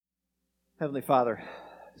Heavenly Father,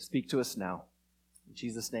 speak to us now. In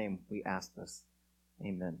Jesus' name we ask this.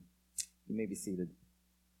 Amen. You may be seated.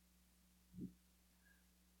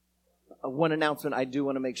 One announcement I do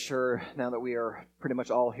want to make sure, now that we are pretty much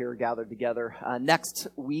all here gathered together. Next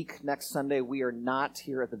Sunday, we are not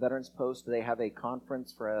here at the Veterans Post. They have a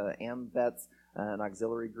conference for AMVETS, an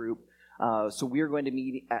auxiliary group. So we are going to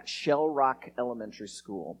meet at Shell Rock Elementary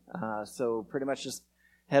School. So pretty much just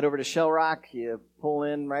head over to Shell Rock, you pull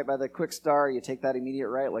in right by the Quick Star, you take that immediate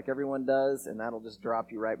right like everyone does, and that'll just drop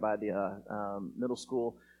you right by the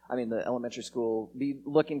the elementary school. Be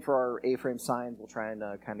looking for our A-frame signs. We'll try and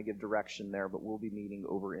kind of give direction there, but we'll be meeting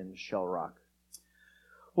over in Shell Rock.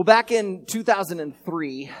 Well, back in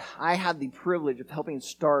 2003, I had the privilege of helping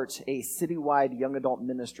start a citywide young adult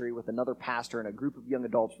ministry with another pastor and a group of young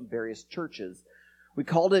adults from various churches. We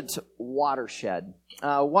called it Watershed.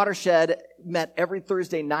 Watershed met every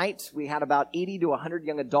Thursday night. We had about 80 to 100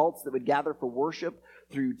 young adults that would gather for worship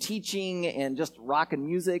through teaching and just rock and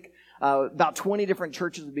music. About 20 different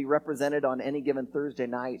churches would be represented on any given Thursday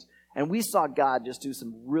night. And we saw God just do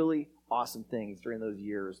some really awesome things during those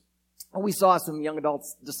years. And we saw some young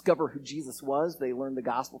adults discover who Jesus was. They learned the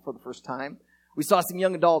gospel for the first time. We saw some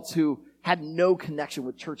young adults who had no connection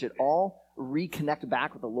with church at all reconnect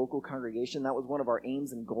back with the local congregation. That was one of our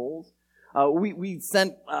aims and goals. We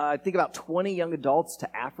sent, I think, about 20 young adults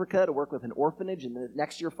to Africa to work with an orphanage, and the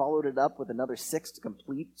next year followed it up with another 6 to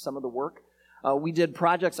complete some of the work. We did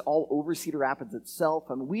projects all over Cedar Rapids itself,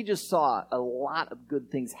 and we just saw a lot of good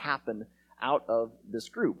things happen out of this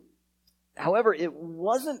group. However, it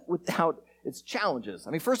wasn't without its challenges.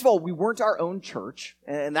 First of all, we weren't our own church,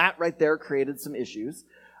 and that right there created some issues.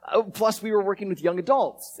 Plus, we were working with young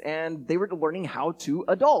adults, and they were learning how to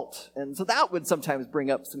adult. And so that would sometimes bring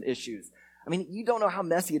up some issues. You don't know how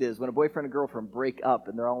messy it is when a boyfriend and girlfriend break up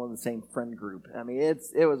and they're all in the same friend group.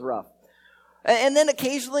 It was rough. And then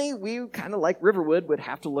occasionally, we kind of like Riverwood would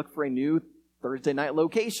have to look for a new Thursday night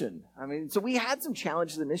location. So we had some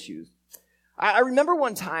challenges and issues. I remember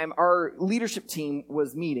one time our leadership team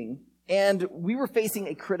was meeting, and we were facing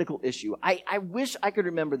a critical issue. I wish I could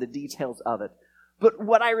remember the details of it. But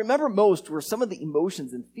what I remember most were some of the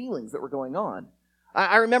emotions and feelings that were going on.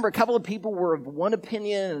 I remember a couple of people were of one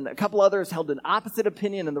opinion, and a couple others held an opposite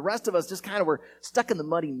opinion, and the rest of us just kind of were stuck in the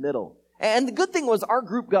muddy middle. And the good thing was our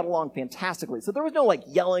group got along fantastically. So there was no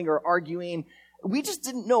yelling or arguing. We just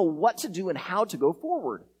didn't know what to do and how to go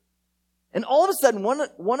forward. And all of a sudden,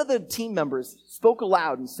 one of the team members spoke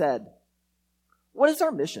aloud and said, "What is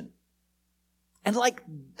our mission?" And like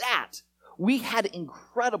that, we had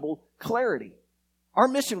incredible clarity. Our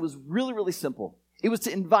mission was really, really simple. It was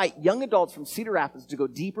to invite young adults from Cedar Rapids to go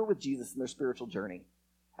deeper with Jesus in their spiritual journey.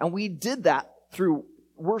 And we did that through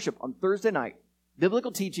worship on Thursday night,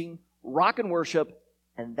 biblical teaching, rock and worship,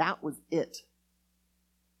 and that was it.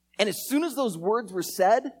 And as soon as those words were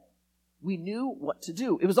said, we knew what to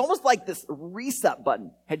do. It was almost like this reset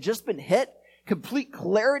button had just been hit, complete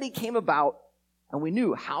clarity came about, and we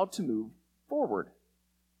knew how to move forward.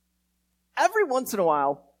 Every once in a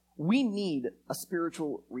while, we need a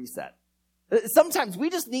spiritual reset. Sometimes we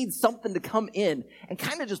just need something to come in and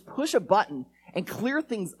kind of just push a button and clear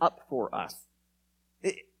things up for us.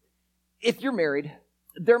 If you're married,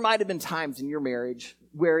 there might have been times in your marriage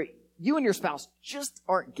where you and your spouse just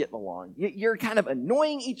aren't getting along. You're kind of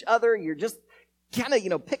annoying each other. You're just kind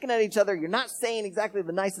of, picking at each other. You're not saying exactly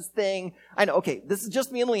the nicest thing. I know, okay, this is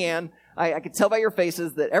just me and Leanne. I can tell by your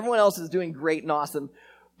faces that everyone else is doing great and awesome.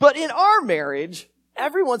 But in our marriage,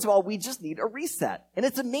 every once in a while, we just need a reset. And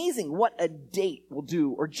it's amazing what a date will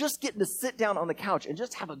do, or just getting to sit down on the couch and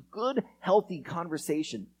just have a good, healthy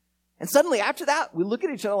conversation. And suddenly, after that, we look at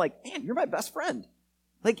each other like, man, you're my best friend.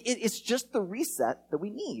 It's just the reset that we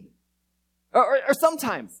need. Or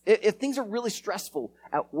sometimes, if things are really stressful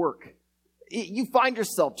at work, you find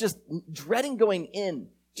yourself just dreading going in,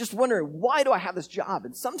 just wondering, why do I have this job?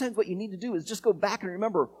 And sometimes what you need to do is just go back and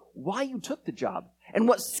remember why you took the job and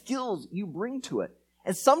what skills you bring to it.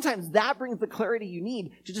 And sometimes that brings the clarity you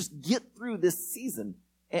need to just get through this season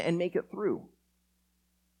and make it through.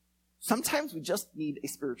 Sometimes we just need a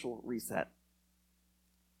spiritual reset.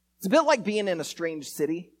 It's a bit like being in a strange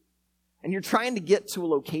city, and you're trying to get to a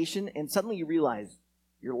location, and suddenly you realize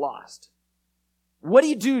you're lost. What do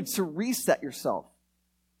you do to reset yourself?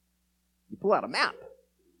 You pull out a map,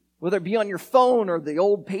 whether it be on your phone or the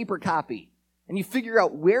old paper copy, and you figure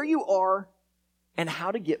out where you are and how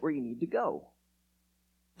to get where you need to go.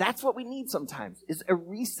 That's what we need sometimes, is a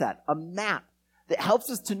reset, a map that helps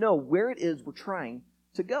us to know where it is we're trying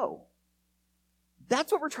to go.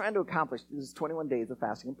 That's what we're trying to accomplish through these 21 days of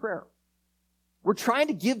fasting and prayer. We're trying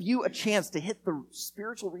to give you a chance to hit the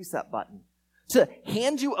spiritual reset button, to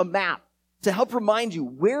hand you a map, to help remind you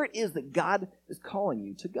where it is that God is calling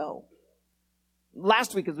you to go.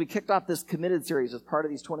 Last week, as we kicked off this committed series as part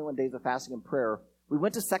of these 21 days of fasting and prayer, we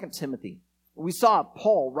went to 2 Timothy. We saw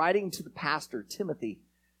Paul writing to the pastor, Timothy,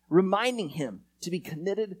 reminding him to be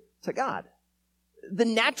committed to God. The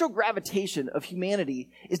natural gravitation of humanity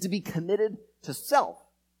is to be committed to self.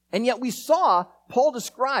 And yet we saw Paul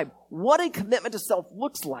describe what a commitment to self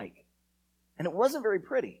looks like. And it wasn't very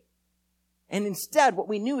pretty. And instead, what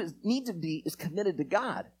we need to be is committed to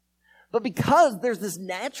God. But because there's this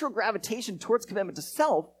natural gravitation towards commitment to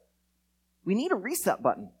self, we need a reset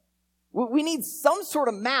button. We need some sort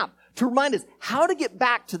of map to remind us how to get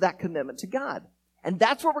back to that commitment to God. And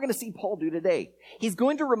that's what we're going to see Paul do today. He's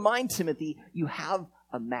going to remind Timothy, you have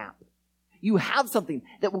a map. You have something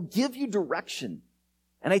that will give you direction.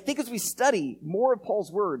 And I think as we study more of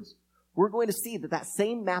Paul's words, we're going to see that that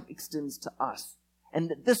same map extends to us. And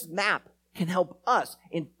that this map can help us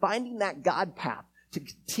in finding that God path to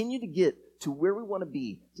continue to get to where we want to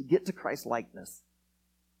be, to get to Christ's likeness.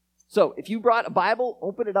 So, if you brought a Bible,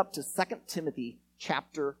 open it up to 2 Timothy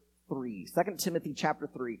chapter 3. 2 Timothy chapter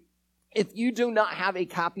 3. If you do not have a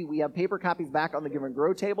copy, we have paper copies back on the Give and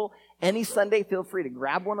Grow table. Any Sunday, feel free to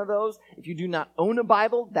grab one of those. If you do not own a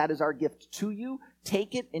Bible, that is our gift to you.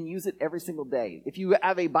 Take it and use it every single day. If you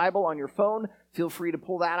have a Bible on your phone, feel free to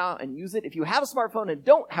pull that out and use it. If you have a smartphone and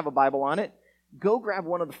don't have a Bible on it, go grab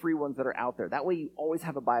one of the free ones that are out there. That way you always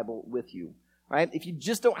have a Bible with you. Right? If you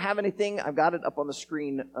just don't have anything, I've got it up on the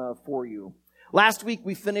screen for you. Last week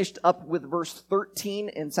we finished up with verse 13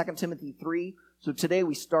 in 2 Timothy 3. So today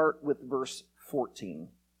we start with verse 14.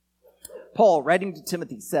 Paul, writing to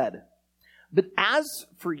Timothy, said, "But as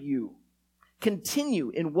for you,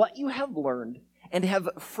 continue in what you have learned and have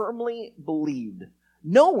firmly believed,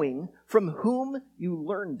 knowing from whom you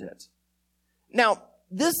learned it." Now,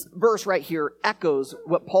 this verse right here echoes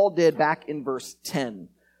what Paul did back in verse 10.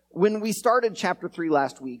 When we started chapter 3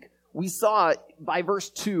 last week, we saw by verse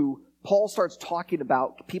 2, Paul starts talking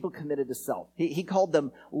about people committed to self. He called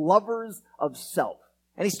them lovers of self.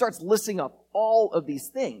 And he starts listing up all of these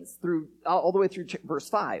things through all the way through verse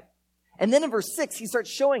 5. And then in verse 6, he starts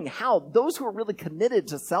showing how those who are really committed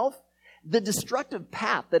to self, the destructive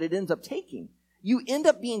path that it ends up taking, you end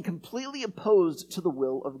up being completely opposed to the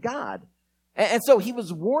will of God. And so he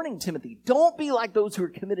was warning Timothy, don't be like those who are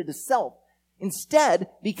committed to self. Instead,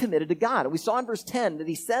 be committed to God. And we saw in verse 10 that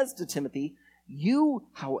he says to Timothy, you,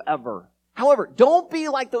 however, don't be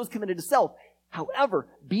like those committed to self. However,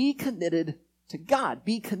 be committed to God.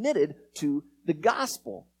 Be committed to the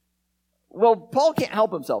gospel. Well, Paul can't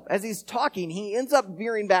help himself. As he's talking, he ends up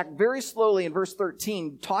veering back very slowly in verse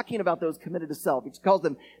 13, talking about those committed to self. He calls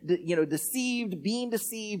them, deceived, being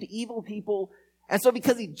deceived, evil people. And so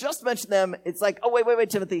because he just mentioned them, it's like, oh, wait,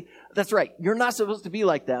 Timothy. That's right. You're not supposed to be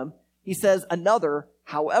like them. He says another,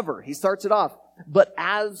 however. He starts it off, but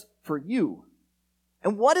as for you.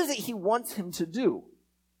 And what is it he wants him to do?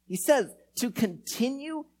 He says to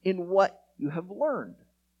continue in what you have learned.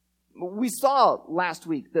 We saw last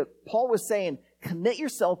week that Paul was saying, commit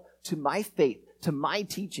yourself to my faith, to my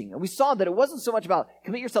teaching. And we saw that it wasn't so much about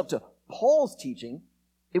commit yourself to Paul's teaching.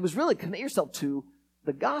 It was really commit yourself to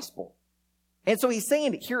the gospel. And so he's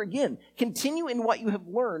saying here again, continue in what you have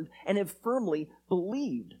learned and have firmly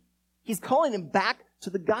believed. He's calling him back to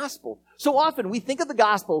the gospel. So often we think of the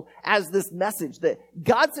gospel as this message that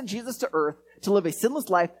God sent Jesus to earth to live a sinless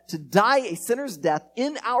life, to die a sinner's death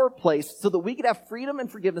in our place so that we could have freedom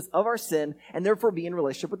and forgiveness of our sin and therefore be in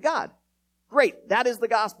relationship with God. Great. That is the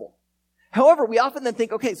gospel. However, we often then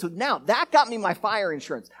think, okay, so now that got me my fire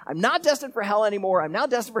insurance. I'm not destined for hell anymore. I'm now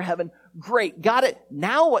destined for heaven. Great. Got it.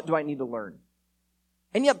 Now what do I need to learn?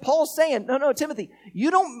 And yet Paul's saying, no, Timothy,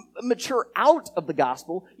 you don't mature out of the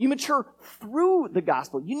gospel. You mature through the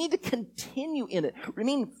gospel. You need to continue in it.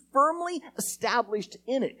 Remain firmly established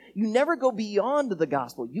in it. You never go beyond the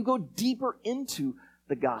gospel. You go deeper into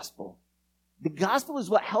the gospel. The gospel is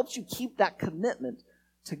what helps you keep that commitment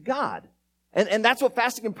to God. And that's what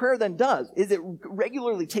fasting and prayer then does, is it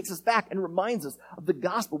regularly takes us back and reminds us of the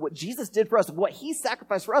gospel, what Jesus did for us, of what he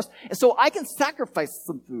sacrificed for us. And so I can sacrifice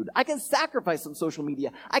some food. I can sacrifice some social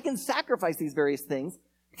media. I can sacrifice these various things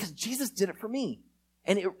because Jesus did it for me.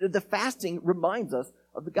 And the fasting reminds us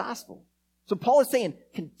of the gospel. So Paul is saying,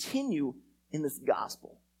 continue in this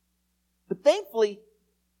gospel. But thankfully,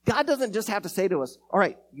 God doesn't just have to say to us, all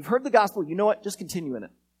right, you've heard the gospel, you know what, just continue in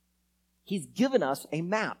it. He's given us a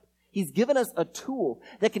map. He's given us a tool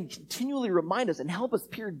that can continually remind us and help us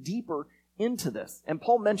peer deeper into this. And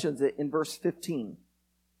Paul mentions it in verse 15.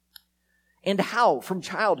 And how, from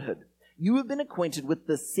childhood, you have been acquainted with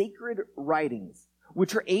the sacred writings,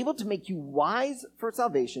 which are able to make you wise for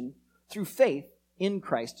salvation through faith in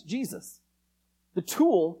Christ Jesus. The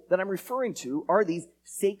tool that I'm referring to are these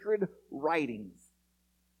sacred writings.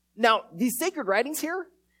 Now, these sacred writings here,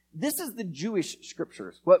 this is the Jewish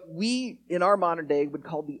scriptures, what we in our modern day would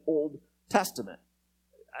call the Old Testament.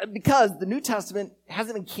 Because the New Testament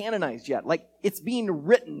hasn't been canonized yet. Like, it's being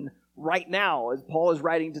written right now as Paul is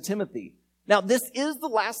writing to Timothy. Now, this is the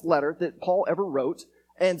last letter that Paul ever wrote.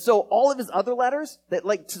 And so all of his other letters, that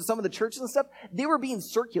like to some of the churches and stuff, they were being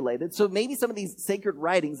circulated. So maybe some of these sacred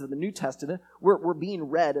writings of the New Testament were being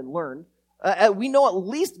read and learned. We know at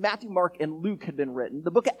least Matthew, Mark, and Luke had been written.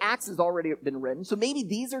 The book of Acts has already been written. So maybe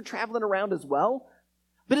these are traveling around as well.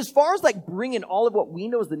 But as far as like bringing all of what we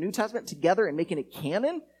know as the New Testament together and making it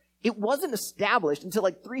canon, it wasn't established until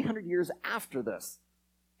like 300 years after this.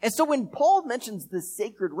 And so when Paul mentions the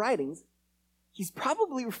sacred writings, he's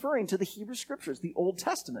probably referring to the Hebrew Scriptures, the Old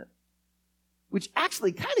Testament, which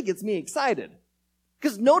actually kind of gets me excited.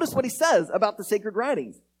 Because notice what he says about the sacred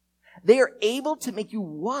writings. They are able to make you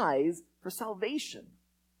wise for salvation.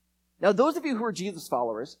 Now, those of you who are Jesus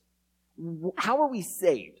followers, how are we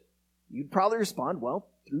saved? You'd probably respond, well,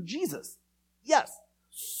 through Jesus. Yes.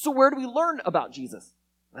 So where do we learn about Jesus?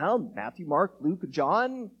 Well, Matthew, Mark, Luke,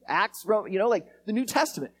 John, Acts, like the New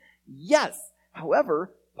Testament. Yes.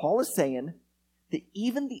 However, Paul is saying that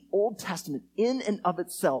even the Old Testament in and of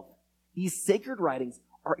itself, these sacred writings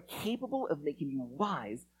are capable of making you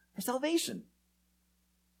wise for salvation.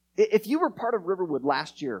 If you were part of Riverwood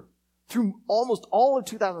last year, through almost all of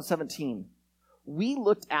 2017, we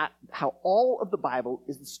looked at how all of the Bible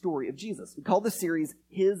is the story of Jesus. We call this series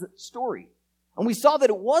His Story. And we saw that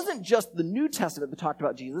it wasn't just the New Testament that talked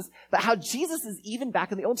about Jesus, but how Jesus is even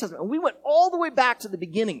back in the Old Testament. And we went all the way back to the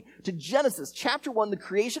beginning, to Genesis chapter 1, the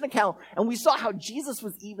creation account, and we saw how Jesus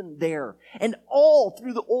was even there. And all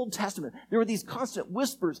through the Old Testament, there were these constant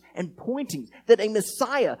whispers and pointings that a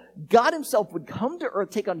Messiah, God himself, would come to earth,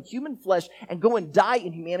 take on human flesh, and go and die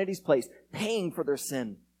in humanity's place, paying for their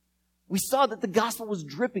sin. We saw that the gospel was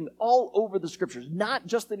dripping all over the scriptures, not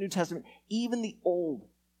just the New Testament, even the Old.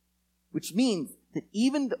 Which means that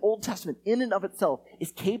even the Old Testament in and of itself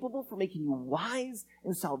is capable for making you wise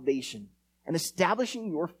in salvation and establishing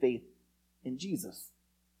your faith in Jesus.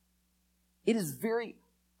 It is very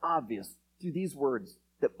obvious through these words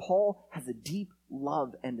that Paul has a deep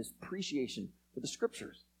love and appreciation for the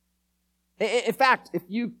scriptures. In fact, if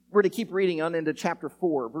you were to keep reading on into chapter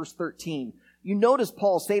 4, verse 13, you notice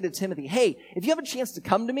Paul say to Timothy, hey, if you have a chance to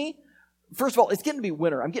come to me, first of all, it's getting to be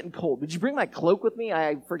winter. I'm getting cold. Would you bring my cloak with me?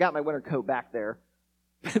 I forgot my winter coat back there.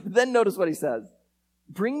 Then notice what he says.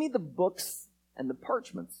 Bring me the books and the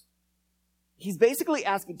parchments. He's basically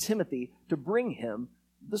asking Timothy to bring him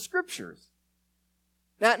the scriptures.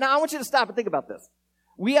 Now I want you to stop and think about this.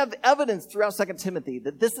 We have evidence throughout 2 Timothy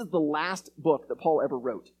that this is the last book that Paul ever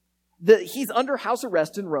wrote. That he's under house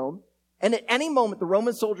arrest in Rome, and at any moment the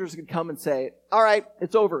Roman soldiers could come and say, all right,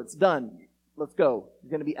 it's over, it's done. Let's go. You're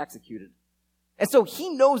going to be executed. And so he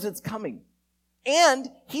knows it's coming. And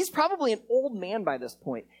he's probably an old man by this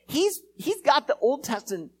point. He's got the Old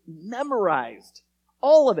Testament memorized.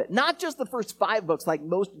 All of it. Not just the first 5 books like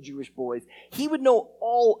most Jewish boys. He would know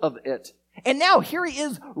all of it. And now here he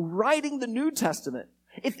is writing the New Testament.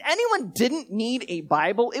 If anyone didn't need a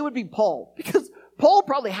Bible, it would be Paul. Because Paul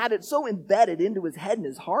probably had it so embedded into his head and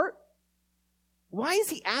his heart. Why is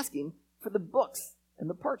he asking for the books and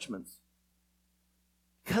the parchments?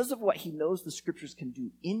 Because of what he knows the scriptures can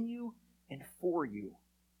do in you and for you.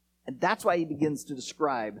 And that's why he begins to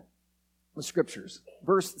describe the scriptures.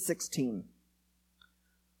 Verse 16.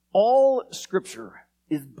 All scripture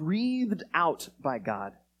is breathed out by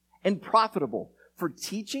God and profitable for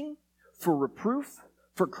teaching, for reproof,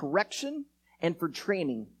 for correction, and for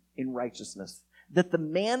training in righteousness, that the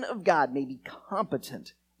man of God may be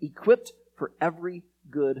competent, equipped for every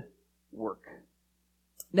good work.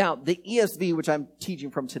 Now, the ESV, which I'm teaching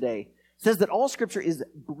from today, says that all scripture is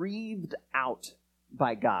breathed out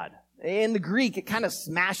by God. In the Greek, it kind of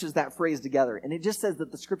smashes that phrase together, and it just says that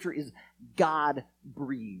the scripture is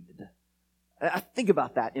God-breathed. Think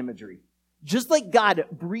about that imagery. Just like God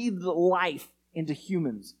breathed life into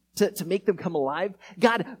humans to make them come alive,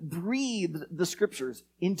 God breathed the scriptures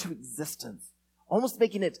into existence, almost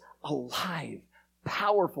making it alive,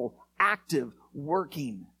 powerful, active,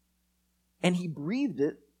 working. And he breathed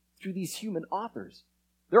it through these human authors.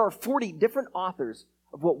 There are 40 different authors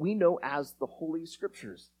of what we know as the Holy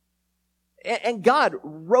Scriptures. And God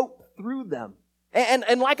wrote through them.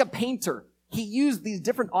 And like a painter, he used these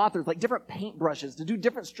different authors, like different paintbrushes, to do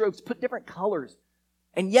different strokes, put different colors.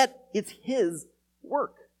 And yet, it's his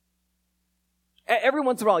work. Every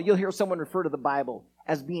once in a while, you'll hear someone refer to the Bible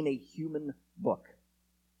as being a human book.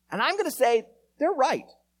 And I'm going to say they're right,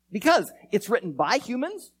 because it's written by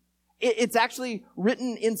humans. It's actually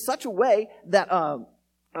written in such a way that, I'm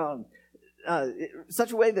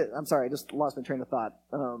sorry, I just lost my train of thought.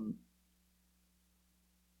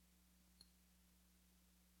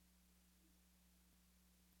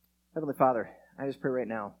 Heavenly Father, I just pray right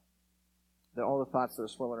now that all the thoughts that are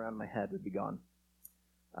swirling around in my head would be gone.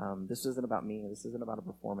 This isn't about me. This isn't about a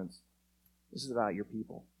performance. This is about your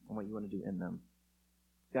people and what you want to do in them.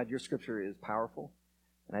 God, your scripture is powerful,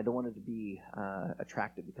 and I don't want it to be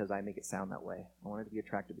attractive because I make it sound that way. I want it to be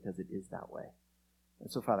attractive because it is that way. And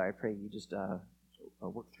so, Father, I pray you just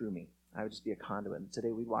work through me. I would just be a conduit. And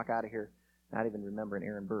today we'd walk out of here not even remembering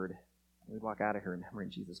Aaron Bird. We'd walk out of here remembering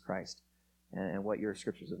Jesus Christ and what your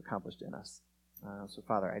scriptures have accomplished in us. So,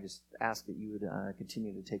 Father, I just ask that you would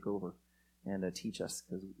continue to take over and teach us,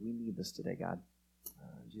 because we need this today, God.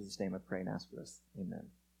 In Jesus' name I pray and ask for this. Amen.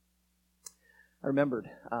 I remembered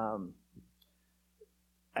I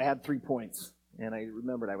had 3 points, and I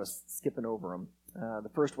remembered I was skipping over them. The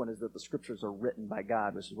first one is that the scriptures are written by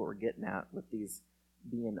God, which is what we're getting at with these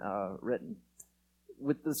being written.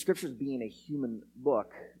 With the scriptures being a human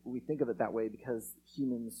book, we think of it that way because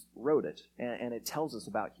humans wrote it, and it tells us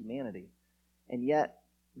about humanity. And yet,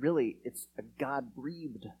 really, it's a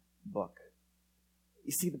God-breathed book.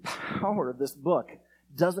 You see, the power of this book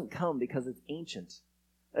doesn't come because it's ancient.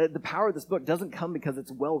 The power of this book doesn't come because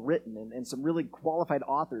it's well written and some really qualified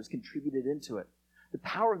authors contributed into it. The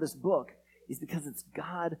power of this book is because it's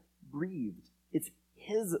God-breathed. It's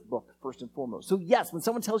his book, first and foremost. So yes, when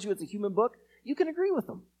someone tells you it's a human book, you can agree with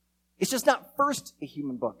them. It's just not first a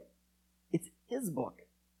human book. It's his book.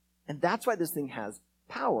 And that's why this thing has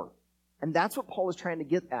power. And that's what Paul is trying to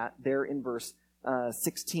get at there in verse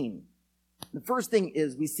 16. The first thing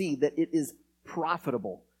is we see that it is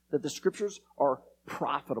profitable, that the scriptures are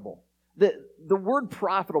profitable. The word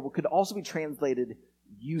profitable could also be translated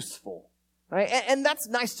useful. Right? And that's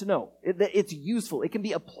nice to know. It's useful. It can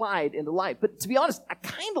be applied into life. But to be honest, I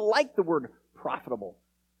kind of like the word profitable.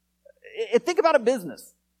 Think about a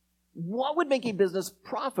business. What would make a business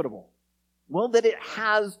profitable? Well, that it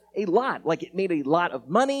has a lot. Like it made a lot of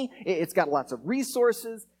money. It's got lots of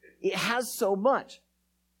resources. It has so much.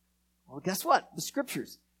 Well, guess what? The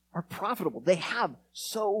scriptures are profitable. They have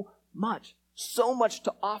so much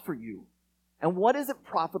to offer you. And what is it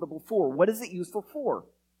profitable for? What is it useful for?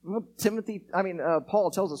 Well,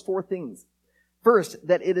 Paul tells us 4 things. First,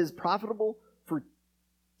 that it is profitable for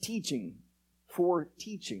teaching. For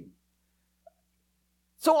teaching.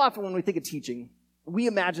 So often when we think of teaching, we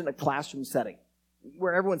imagine a classroom setting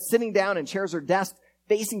where everyone's sitting down in chairs or desks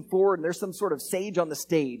facing forward, and there's some sort of sage on the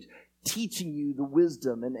stage teaching you the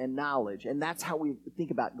wisdom and knowledge. And that's how we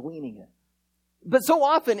think about gleaning it. But so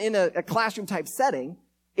often in a classroom type setting,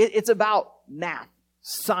 it's about math,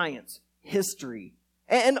 science, history.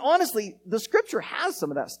 And honestly, the scripture has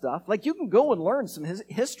some of that stuff. Like you can go and learn some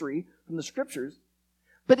history from the scriptures,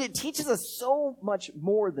 but it teaches us so much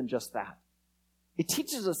more than just that. It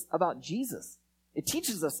teaches us about Jesus. It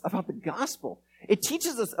teaches us about the gospel. It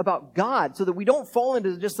teaches us about God so that we don't fall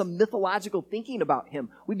into just some mythological thinking about him.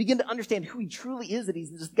 We begin to understand who he truly is, that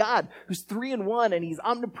he's this God who's 3 in 1, and he's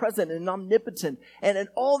omnipresent and omnipotent and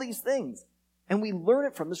all these things. And we learn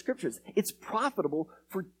it from the scriptures. It's profitable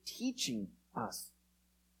for teaching us.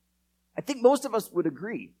 I think most of us would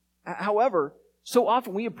agree. However, so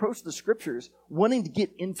often we approach the scriptures wanting to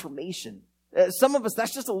get information. Some of us,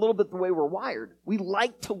 that's just a little bit the way we're wired. We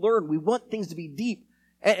like to learn. We want things to be deep.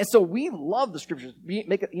 And so we love the scriptures,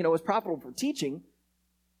 make it, it's profitable for teaching.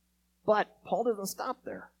 But Paul doesn't stop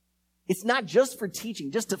there. It's not just for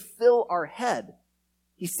teaching, just to fill our head.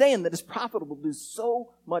 He's saying that it's profitable to do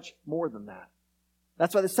so much more than that.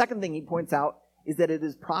 That's why the second thing he points out is that it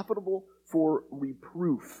is profitable for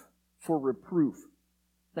reproof. For reproof.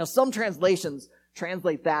 Now, some translations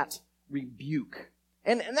translate that rebuke.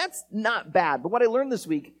 And that's not bad. But what I learned this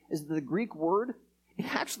week is that the Greek word, it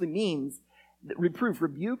actually means that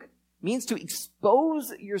rebuke, means to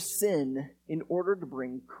expose your sin in order to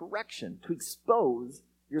bring correction. To expose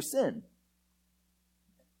your sin.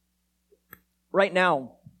 Right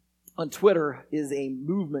now, on Twitter is a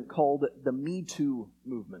movement called the Me Too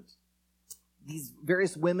movement. These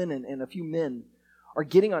various women and a few men are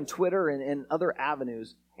getting on Twitter and other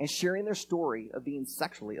avenues and sharing their story of being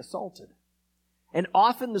sexually assaulted. And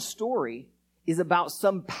often the story is about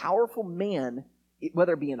some powerful man,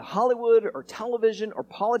 whether it be in Hollywood or television or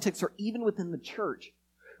politics or even within the church,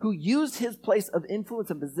 who used his place of influence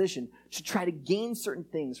and position to try to gain certain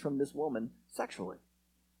things from this woman sexually.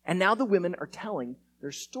 And now the women are telling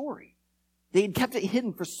their story. They had kept it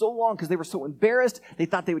hidden for so long because they were so embarrassed. They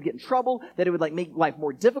thought they would get in trouble, that it would make life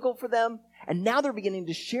more difficult for them. And now they're beginning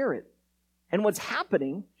to share it. And what's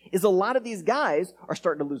happening is a lot of these guys are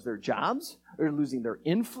starting to lose their jobs. They're losing their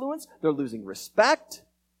influence. They're losing respect.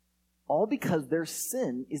 All because their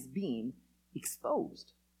sin is being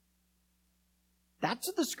exposed. That's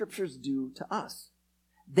what the scriptures do to us.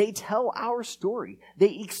 They tell our story.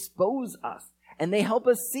 They expose us. And they help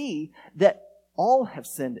us see that all have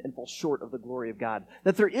sinned and fall short of the glory of God.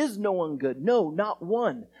 That there is no one good. No, not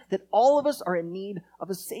one. That all of us are in need of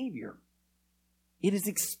a Savior. It is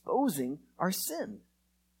exposing our sin.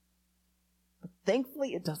 But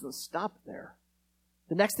thankfully, it doesn't stop there.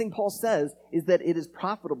 The next thing Paul says is that it is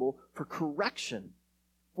profitable for correction.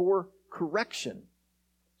 For correction.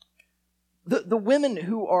 The women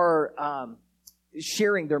who are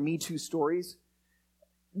sharing their Me Too stories,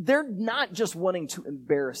 they're not just wanting to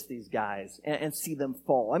embarrass these guys and see them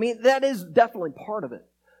fall. I mean, that is definitely part of it.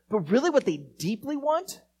 But really what they deeply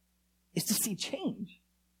want is to see change.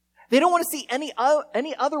 They don't want to see any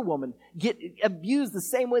other woman get abused the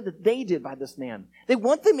same way that they did by this man. They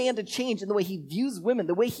want the man to change in the way he views women,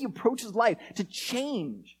 the way he approaches life, to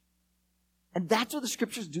change. And that's what the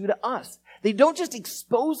scriptures do to us. They don't just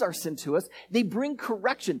expose our sin to us, they bring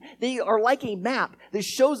correction. They are like a map that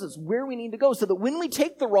shows us where we need to go so that when we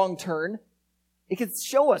take the wrong turn, it can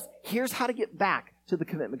show us, here's how to get back to the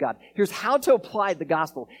commitment of God. Here's how to apply the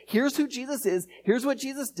gospel. Here's who Jesus is. Here's what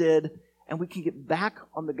Jesus did. And we can get back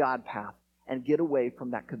on the God path and get away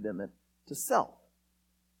from that commitment to self.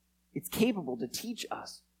 It's capable to teach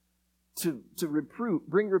us, to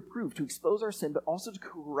bring reproof, to expose our sin, but also to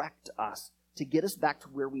correct us, to get us back to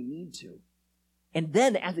where we need to. And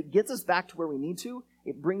then as it gets us back to where we need to,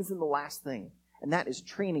 it brings in the last thing, and that is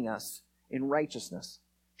training us in righteousness.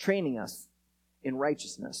 Training us in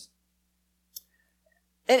righteousness.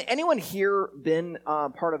 And anyone here been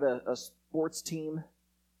part of a sports team?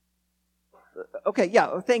 Okay,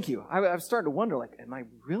 yeah, thank you. I was starting to wonder, am I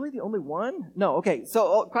really the only one? No, okay,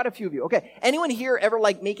 so quite a few of you. Okay, anyone here ever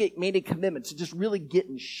made a commitment to just really get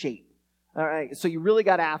in shape? All right, so you really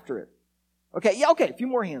got after it. Okay, yeah, okay, a few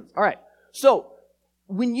more hands. All right, so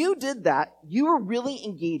when you did that, you were really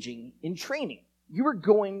engaging in training. You were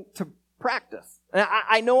going to practice. And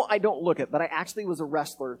I know I don't look it, but I actually was a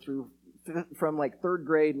wrestler from third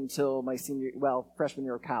grade until my freshman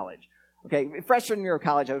year of college. Okay, freshman year of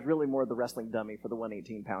college, I was really more the wrestling dummy for the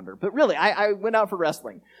 118-pounder. But really, I went out for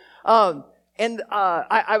wrestling. I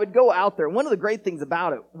would go out there. One of the great things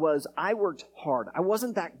about it was I worked hard. I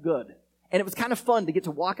wasn't that good. And it was kind of fun to get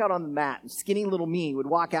to walk out on the mat, and skinny little me would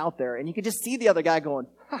walk out there, and you could just see the other guy going,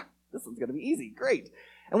 this one's going to be easy, great.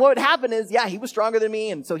 And what would happen is, he was stronger than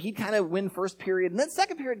me, and so he'd kind of win first period, and then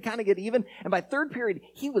second period kind of get even, and by third period,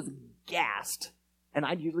 he was gassed, and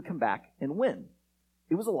I'd usually come back and win.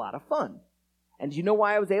 It was a lot of fun. And do you know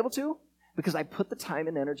why I was able to? Because I put the time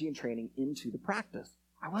and energy and training into the practice.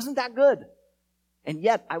 I wasn't that good. And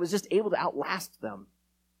yet, I was just able to outlast them.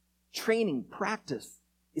 Training, practice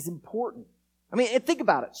is important. I mean, and think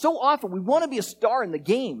about it. So often, we want to be a star in the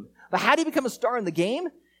game. But how do you become a star in the game?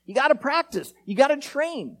 You got to practice. You got to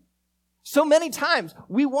train. So many times,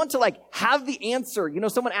 we want to have the answer.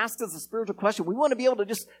 Someone asks us a spiritual question. We want to be able to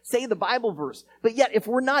just say the Bible verse. But yet, if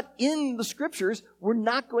we're not in the scriptures, we're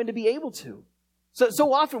not going to be able to.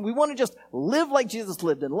 So often, we want to just live like Jesus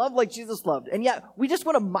lived and love like Jesus loved. And yet, we just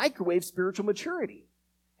want to microwave spiritual maturity.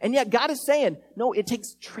 And yet, God is saying, no, it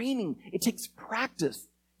takes training. It takes practice.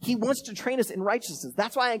 He wants to train us in righteousness.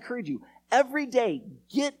 That's why I encourage you, every day,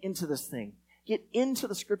 get into this thing. Get into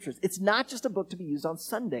the scriptures. It's not just a book to be used on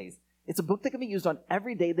Sundays. It's a book that can be used on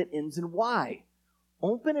every day that ends in Y.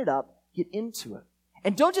 Open it up, get into it.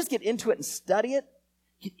 And don't just get into it and study it.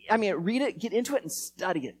 Read it, get into it and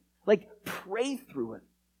study it. Pray through it.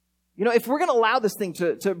 If we're going to allow this thing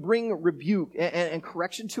to bring rebuke and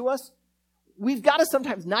correction to us, we've got to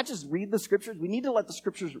sometimes not just read the scriptures, we need to let the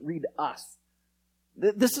scriptures read us.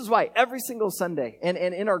 This is why every single Sunday and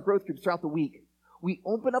in our growth groups throughout the week, we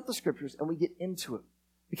open up the scriptures and we get into it.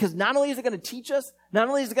 Because not only is it going to teach us, not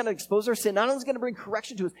only is it going to expose our sin, not only is it going to bring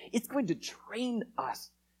correction to us, it's going to train us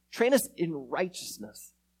in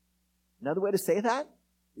righteousness. Another way to say that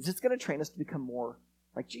is it's going to train us to become more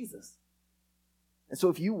like Jesus. And so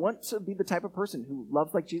if you want to be the type of person who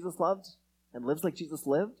loves like Jesus loved and lives like Jesus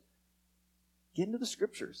lived, get into the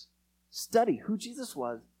scriptures. Study who Jesus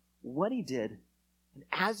was, what he did, and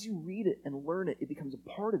as you read it and learn it, it becomes a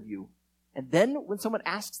part of you. And then when someone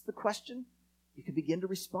asks the question, you can begin to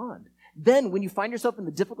respond. Then when you find yourself in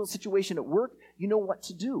the difficult situation at work, you know what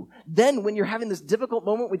to do. Then when you're having this difficult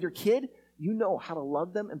moment with your kid, You know how to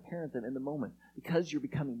love them and parent them in the moment because you're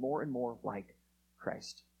becoming more and more like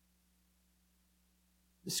Christ.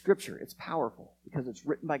 The Scripture, it's powerful because it's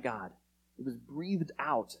written by God. It was breathed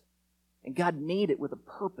out, and God made it with a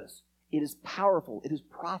purpose. It is powerful. It is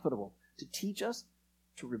profitable to teach us,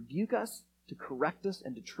 to rebuke us, to correct us,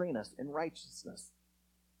 and to train us in righteousness.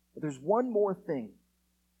 But there's one more thing.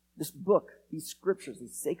 This book, these scriptures,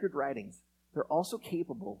 these sacred writings, they're also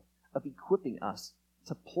capable of equipping us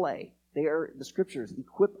to play. The scriptures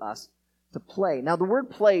equip us to play. Now, the word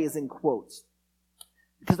play is in quotes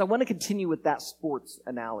because I want to continue with that sports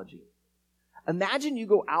analogy. Imagine you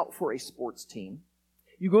go out for a sports team.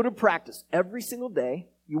 You go to practice every single day.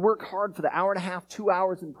 You work hard for the hour and a half, 2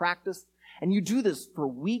 hours in practice, and you do this for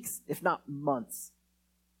weeks, if not months.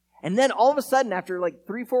 And then all of a sudden, after like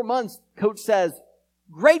 3-4 months, coach says,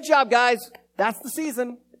 "Great job, guys. That's the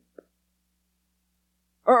season."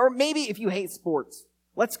 Or maybe if you hate sports,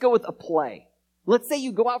 let's go with a play. Let's say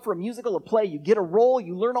you go out for a musical, a play, you get a role,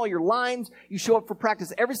 you learn all your lines, you show up for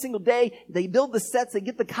practice every single day, they build the sets, they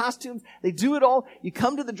get the costumes, they do it all, you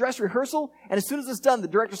come to the dress rehearsal, and as soon as it's done, the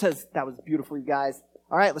director says, "That was beautiful, you guys.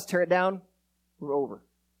 All right, let's tear it down. We're over."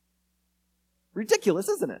 Ridiculous,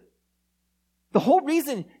 isn't it? The whole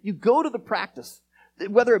reason you go to the practice,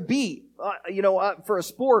 whether it be, for a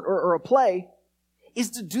sport or a play, is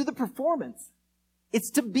to do the performance. It's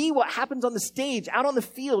to be what happens on the stage, out on the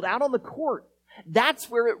field, out on the court. That's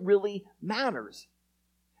where it really matters.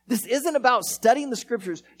 This isn't about studying the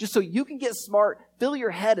scriptures just so you can get smart, fill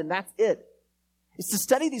your head, and that's it. It's to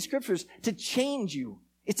study these scriptures to change you.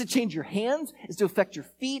 It's to change your hands. It's to affect your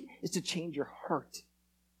feet. It's to change your heart.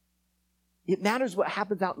 It matters what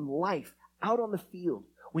happens out in life, out on the field.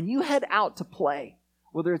 When you head out to play,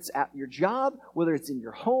 whether it's at your job, whether it's in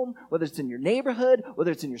your home, whether it's in your neighborhood,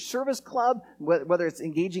 whether it's in your service club, whether it's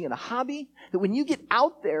engaging in a hobby, that when you get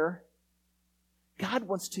out there, God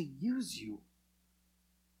wants to use you.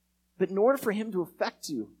 But in order for him to affect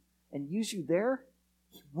you and use you there,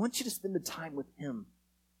 he wants you to spend the time with him.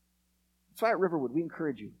 That's why at Riverwood, we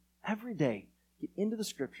encourage you every day, get into the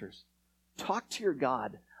scriptures, talk to your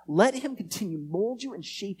God, let him continue to mold you and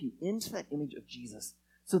shape you into that image of Jesus.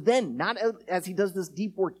 So then, not as he does this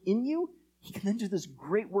deep work in you, he can then do this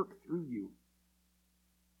great work through you.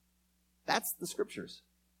 That's the scriptures.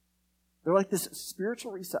 They're like this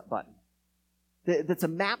spiritual reset button that's a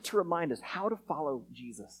map to remind us how to follow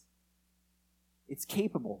Jesus. It's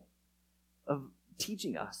capable of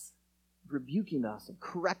teaching us, rebuking us, and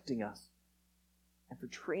correcting us, and for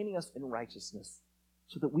training us in righteousness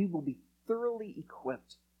so that we will be thoroughly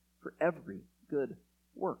equipped for every good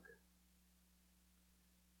work.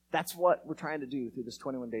 That's what we're trying to do through this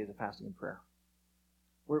 21 days of fasting and prayer.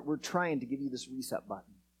 We're trying to give you this reset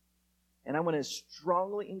button. And I want to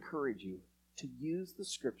strongly encourage you to use the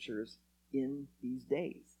scriptures in these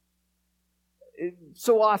days.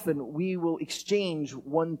 So often we will exchange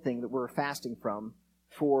one thing that we're fasting from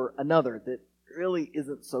for another that really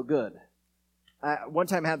isn't so good. One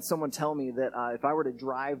time I had someone tell me that if I were to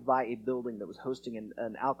drive by a building that was hosting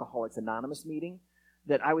an Alcoholics Anonymous meeting,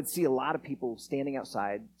 that I would see a lot of people standing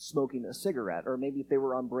outside smoking a cigarette, or maybe if they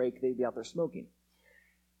were on break, they'd be out there smoking.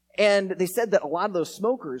 And they said that a lot of those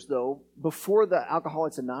smokers, though, before the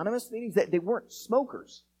Alcoholics Anonymous meetings, that they weren't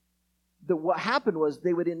smokers. That what happened was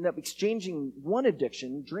they would end up exchanging one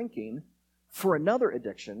addiction, drinking, for another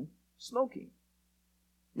addiction, smoking.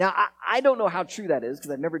 Now, I don't know how true that is because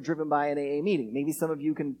I've never driven by an AA meeting. Maybe some of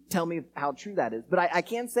you can tell me how true that is. But I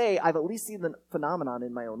can say I've at least seen the phenomenon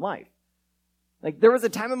in my own life. Like, there was a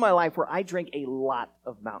time in my life where I drank a lot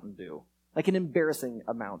of Mountain Dew. Like, an embarrassing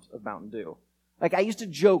amount of Mountain Dew. Like, I used to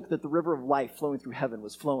joke that the river of life flowing through heaven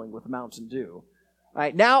was flowing with Mountain Dew.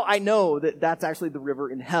 Right, now I know that that's actually the river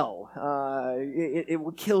in hell. It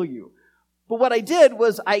will kill you. But what I did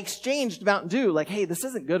was I exchanged Mountain Dew. Like, hey, this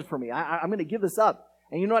isn't good for me. I'm going to give this up.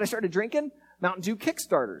 And you know what I started drinking? Mountain Dew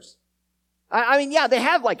Kickstarters. I mean, yeah, they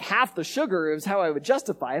have like half the sugar is how I would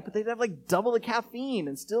justify it, but they'd have like double the caffeine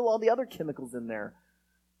and still all the other chemicals in there.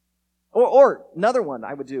 Or another one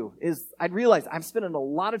I would do is I'd realize I'm spending a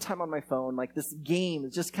lot of time on my phone. Like, this game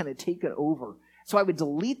is just kind of taken over. So I would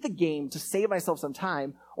delete the game to save myself some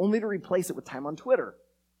time, only to replace it with time on Twitter.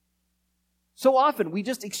 So often we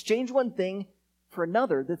just exchange one thing for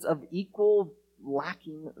another that's of equal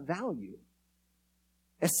lacking value.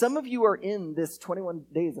 As some of you are in this 21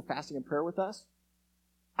 days of fasting and prayer with us,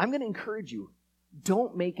 I'm going to encourage you,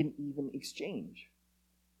 don't make an even exchange.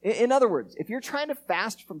 In other words, if you're trying to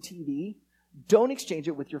fast from TV, don't exchange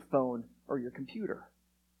it with your phone or your computer.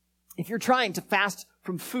 If you're trying to fast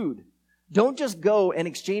from food, don't just go and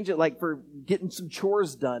exchange it like for getting some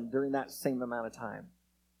chores done during that same amount of time.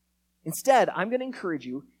 Instead, I'm going to encourage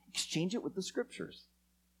you, exchange it with the scriptures.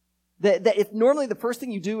 That if normally the first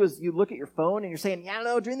thing you do is you look at your phone and you're saying, yeah,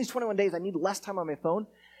 no, during these 21 days I need less time on my phone,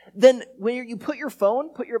 then when you put your phone,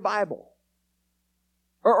 put your Bible.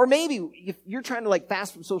 Or maybe if you're trying to like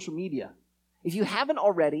fast from social media, if you haven't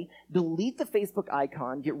already, delete the Facebook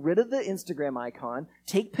icon, get rid of the Instagram icon,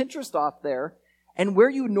 take Pinterest off there, and where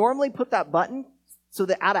you normally put that button, so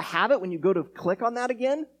that out of habit, when you go to click on that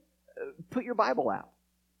again, put your Bible app.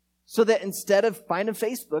 So that instead of finding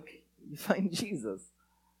Facebook, you find Jesus.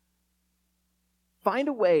 Find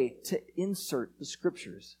a way to insert the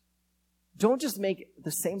scriptures. Don't just make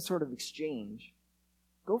the same sort of exchange.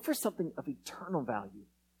 Go for something of eternal value.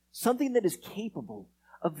 Something that is capable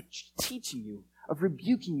of teaching you, of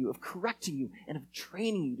rebuking you, of correcting you, and of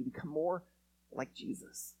training you to become more like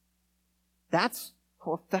Jesus. That's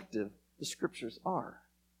how effective the scriptures are.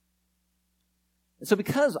 And so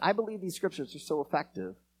because I believe these scriptures are so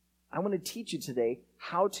effective, I want to teach you today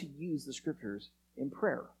how to use the scriptures in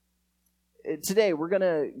prayer. Today, we're going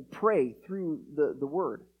to pray through the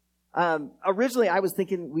Word. Originally, I was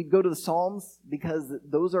thinking we'd go to the Psalms because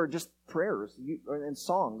those are just prayers and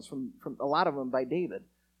songs from a lot of them by David.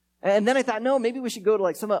 And then I thought, no, maybe we should go to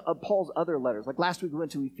like some of Paul's other letters. Like last week we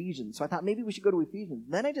went to Ephesians. So I thought maybe we should go to Ephesians.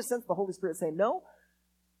 Then I just sensed the Holy Spirit saying, no,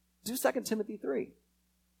 do 2 Timothy 3.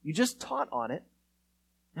 You just taught on it.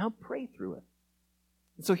 Now pray through it.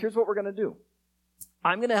 And so here's what we're going to do.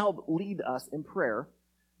 I'm going to help lead us in prayer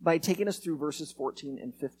by taking us through verses 14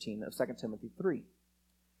 and 15 of 2 Timothy 3.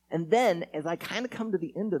 And then, as I kind of come to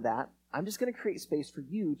the end of that, I'm just going to create space for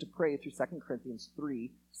you to pray through 2 Corinthians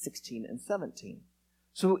 3, 16 and 17.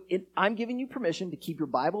 So I'm giving you permission to keep your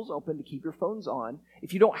Bibles open, to keep your phones on.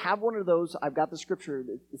 If you don't have one of those, I've got the scripture.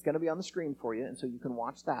 It's going to be on the screen for you, and so you can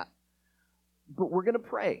watch that. But we're going to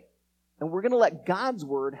pray, and we're going to let God's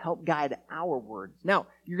word help guide our words. Now,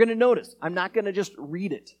 you're going to notice, I'm not going to just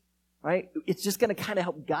read it, right? It's just going to kind of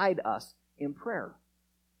help guide us in prayer.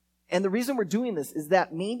 And the reason we're doing this is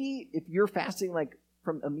that maybe if you're fasting like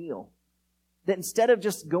from a meal, that instead of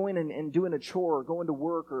just going and doing a chore, or going to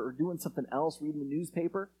work, or doing something else, reading the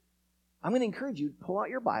newspaper, I'm going to encourage you to pull out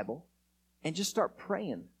your Bible and just start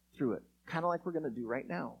praying through it, kind of like we're going to do right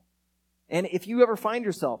now. And if you ever find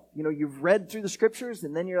yourself, you've read through the scriptures,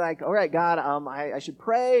 and then you're like, all right, God, I should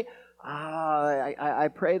pray. I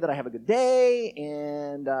pray that I have a good day,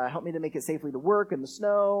 and help me to make it safely to work in the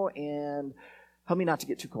snow, and help me not to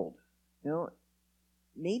get too cold.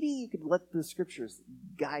 Maybe you could let the scriptures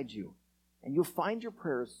guide you, and you'll find your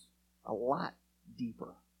prayers a lot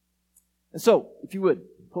deeper. And so, if you would,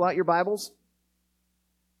 pull out your Bibles.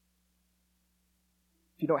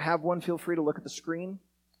 If you don't have one, feel free to look at the screen.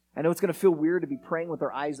 I know it's going to feel weird to be praying with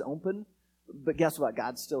our eyes open, but guess what?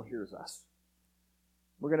 God still hears us.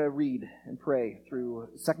 We're going to read and pray through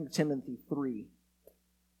 2 Timothy 3,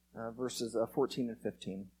 verses 14 and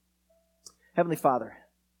 15. Heavenly Father,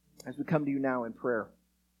 as we come to you now in prayer,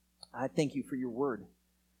 I thank you for your word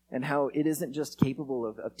and how it isn't just capable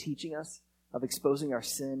of teaching us, of exposing our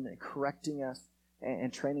sin, and correcting us,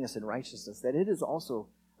 and training us in righteousness, that it is also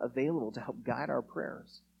available to help guide our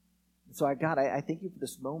prayers. And so, God, I thank you for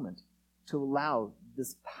this moment to allow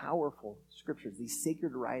this powerful scriptures, these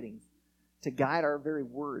sacred writings, to guide our very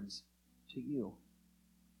words to you.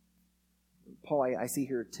 Paul, I see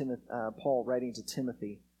here Paul writing to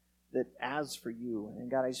Timothy that as for you,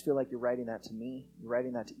 and God, I just feel like you're writing that to me, you're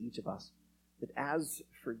writing that to each of us, that as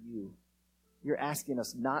for you, you're asking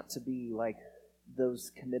us not to be like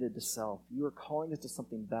those committed to self. You are calling us to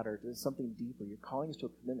something better, to something deeper. You're calling us to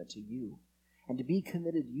a commitment to you. And to be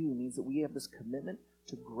committed to you means that we have this commitment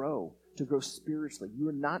to grow spiritually. You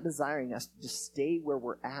are not desiring us to just stay where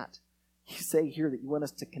we're at. You say here that you want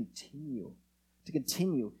us to continue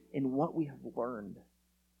in what we have learned.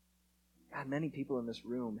 God, many people in this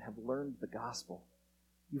room have learned the gospel.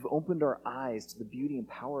 You've opened our eyes to the beauty and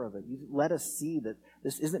power of it. You've let us see that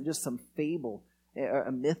this isn't just some fable, a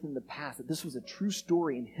myth in the past, that this was a true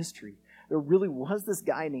story in history. There really was this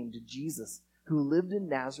guy named Jesus who lived in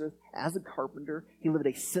Nazareth as a carpenter. He lived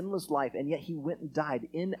a sinless life, and yet he went and died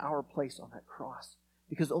in our place on that cross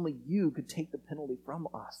because only you could take the penalty from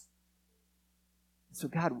us. So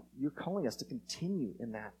God, you're calling us to continue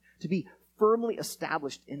in that, to be firmly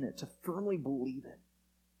established in it, to firmly believe it.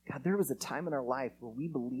 God, there was a time in our life where we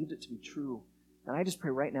believed it to be true. And I just pray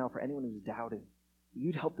right now for anyone who's doubted,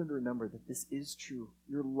 you'd help them to remember that this is true.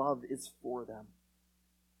 Your love is for them.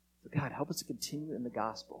 So God, help us to continue in the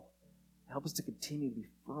gospel. Help us to continue to be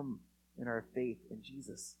firm in our faith in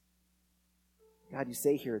Jesus. God, you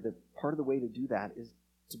say here that part of the way to do that is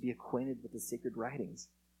to be acquainted with the sacred writings.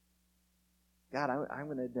 God, I'm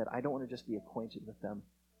going to admit, I don't want to just be acquainted with them.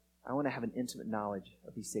 I want to have an intimate knowledge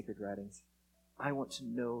of these sacred writings. I want to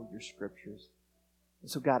know your scriptures. And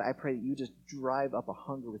so, God, I pray that you just drive up a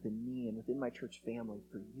hunger within me and within my church family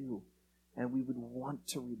for you. And we would want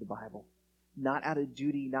to read the Bible. Not out of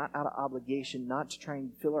duty, not out of obligation, not to try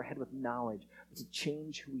and fill our head with knowledge, but to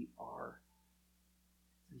change who we are.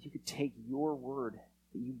 So that you could take your word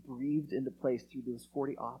that you breathed into place through those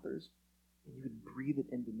 40 authors, and you would breathe it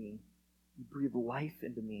into me. You breathe life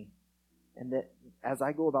into me. And that as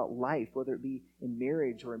I go about life, whether it be in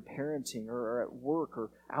marriage or in parenting or at work or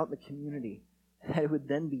out in the community, that it would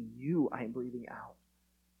then be you I am breathing out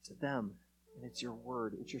to them. And it's your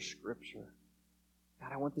word. It's your scripture.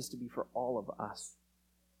 God, I want this to be for all of us.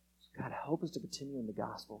 So God, help us to continue in the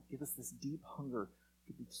gospel. Give us this deep hunger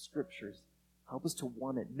for the scriptures. Help us to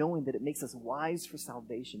want it, knowing that it makes us wise for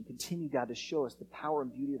salvation. Continue, God, to show us the power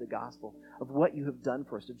and beauty of the gospel, of what you have done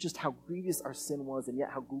for us, of just how grievous our sin was and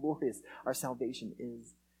yet how glorious our salvation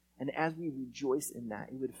is. And as we rejoice in that,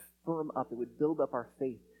 it would firm up, it would build up our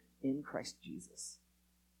faith in Christ Jesus.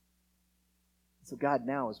 So God,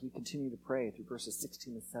 now as we continue to pray through verses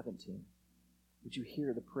 16 and 17, would you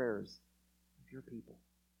hear the prayers of your people?